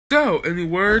So, any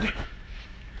word?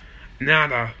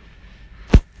 Nada.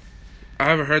 I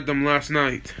haven't heard them last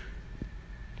night.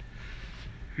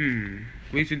 What do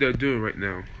you think they're doing right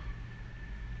now?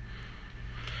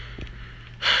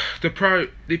 They probably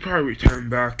returned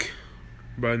back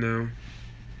by now.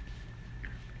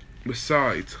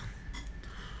 Besides,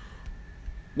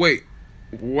 wait,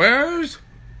 where's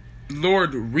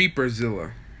Lord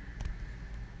Reaperzilla?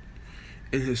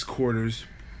 In his quarters,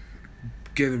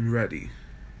 getting ready.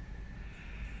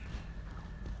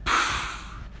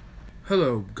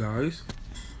 Hello, guys.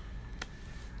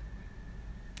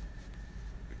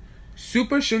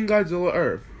 Super Shin Godzilla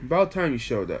Earth. About time you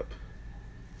showed up.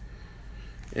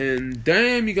 And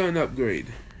damn, you got an upgrade.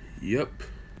 Yep.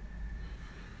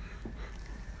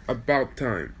 About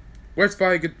time. Where's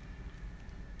Fire Ghidorah?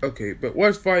 Okay, but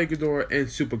where's Fire Ghidorah and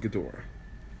Super Ghidorah?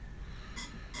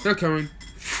 They're coming.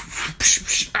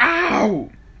 Ow!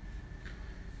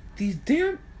 These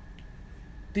damn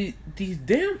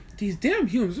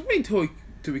humans. Wait till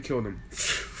we kill them.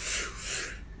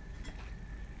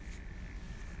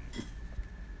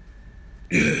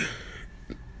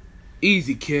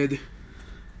 Easy, kid.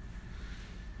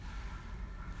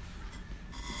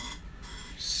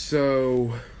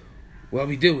 So, what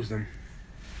we do with them?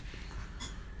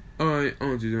 I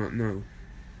honestly do not know.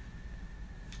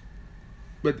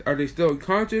 But are they still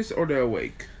unconscious or they're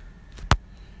awake?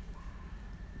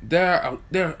 They're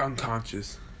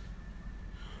unconscious.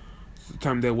 It's the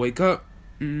time they wake up.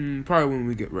 Probably when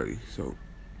we get ready. So,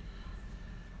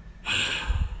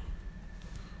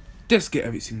 just get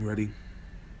everything ready.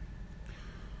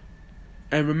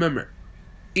 And remember,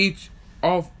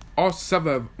 all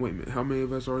seven. Wait a minute, how many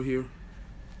of us are here?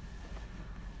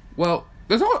 Well,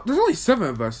 there's only 7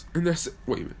 of us, and there's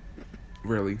wait a minute,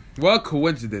 really? What a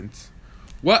coincidence!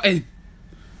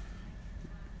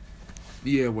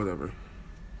 Yeah, whatever.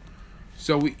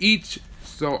 So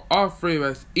all 3 of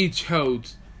us each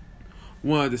held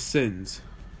one of the sins.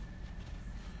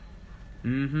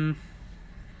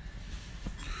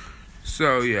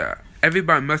 So yeah,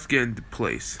 everybody must get into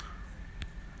place.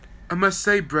 I must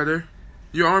say, brother,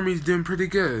 your army's doing pretty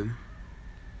good.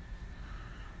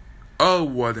 Oh,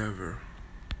 whatever.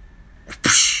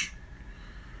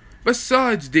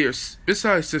 Besides,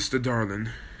 sister darling,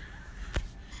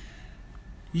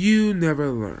 you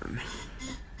never learn.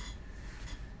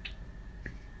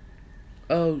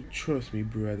 Oh, trust me,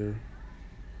 brother.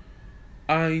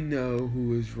 I know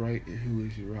who is right and who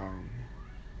is wrong.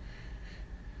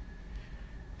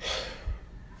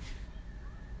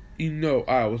 You know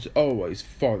I was always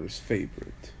father's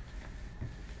favorite.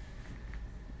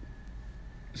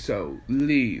 So,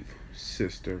 leave,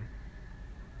 sister.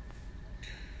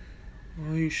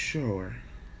 Are you sure?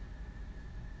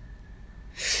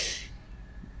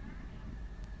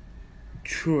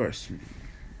 Trust me.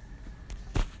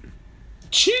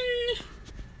 Ching!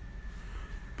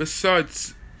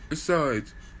 Besides,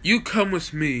 you come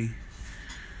with me.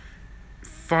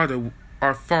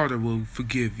 Our father will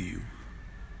forgive you.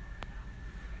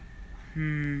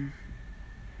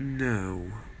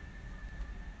 No.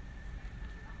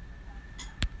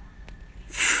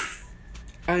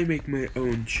 I make my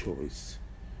own choice.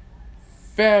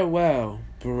 Farewell,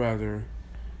 brother.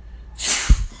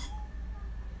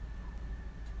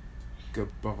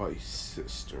 Goodbye,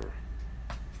 sister.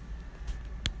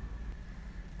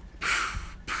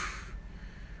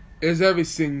 Is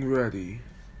everything ready?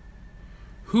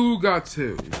 Who got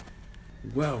to?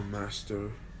 Well,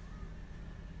 master.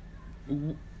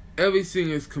 Everything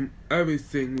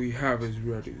we have is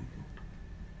ready.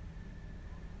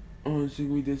 Only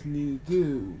thing we just need to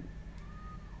do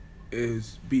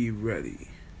is be ready.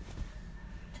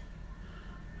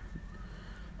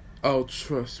 Oh,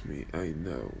 trust me, I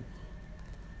know.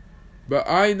 But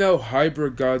I know Hyper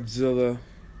Godzilla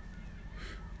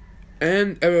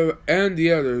and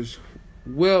the others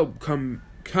will come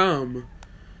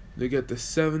to get the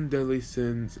 7 deadly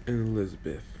sins and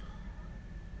Elizabeth.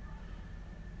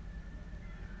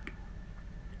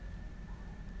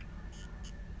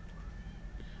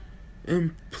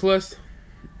 And plus,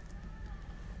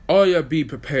 all ya be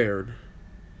prepared.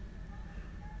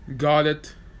 Got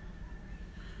it?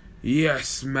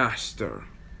 Yes, master.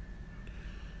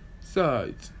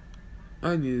 Besides,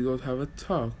 I need to go have a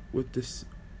talk with the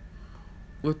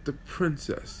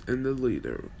princess and the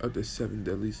leader of the 7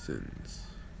 deadly sins.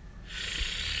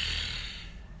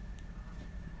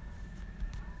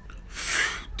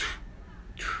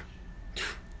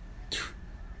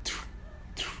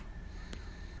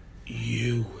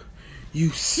 You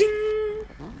sing.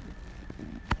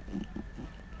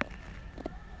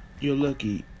 You're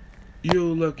lucky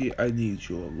I need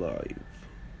you alive.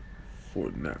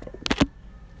 for now.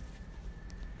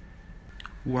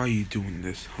 Why are you doing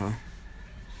this, huh?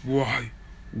 Why?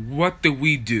 What did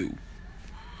we do?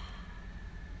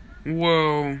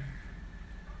 Well,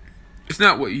 it's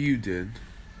not what you did.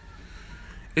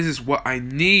 This is what I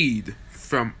need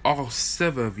from all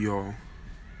 7 of y'all.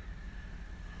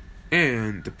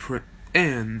 And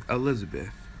and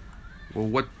Elizabeth.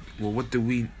 What do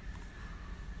we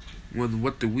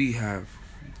have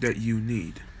that you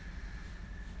need?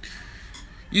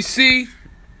 You see,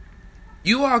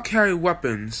 you all carry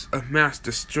weapons of mass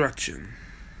destruction.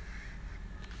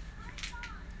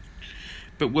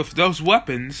 But with those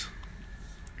weapons,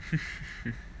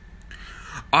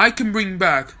 I can bring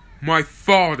back my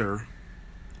father,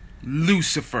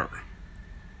 Lucifer.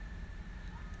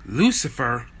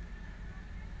 Lucifer?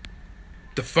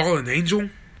 The fallen angel?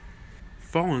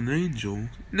 Fallen angel?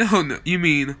 No, you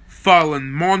mean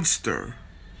fallen monster.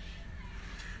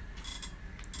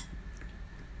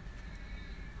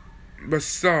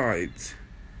 Besides,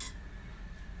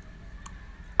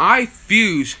 I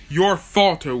fuse your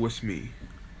falter with me.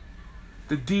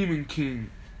 The Demon King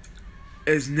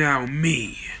is now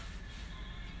me.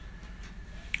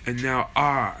 And now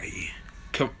I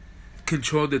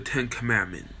control the 10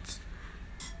 Commandments.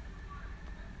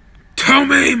 Tell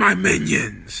me, my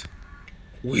minions!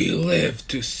 We live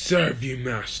to serve you,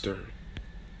 Master.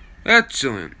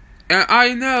 Excellent. And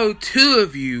I know 2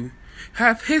 of you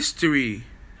have history.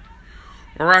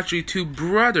 Or actually 2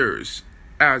 brothers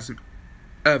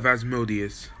of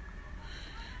Asmodeus.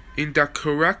 Ain't that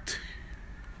correct?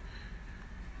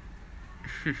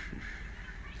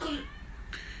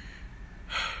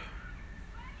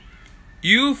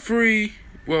 You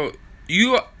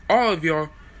all of y'all,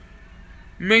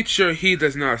 make sure he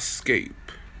does not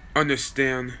escape.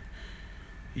 Understand?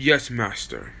 Yes,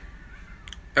 Master.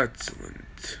 Excellent.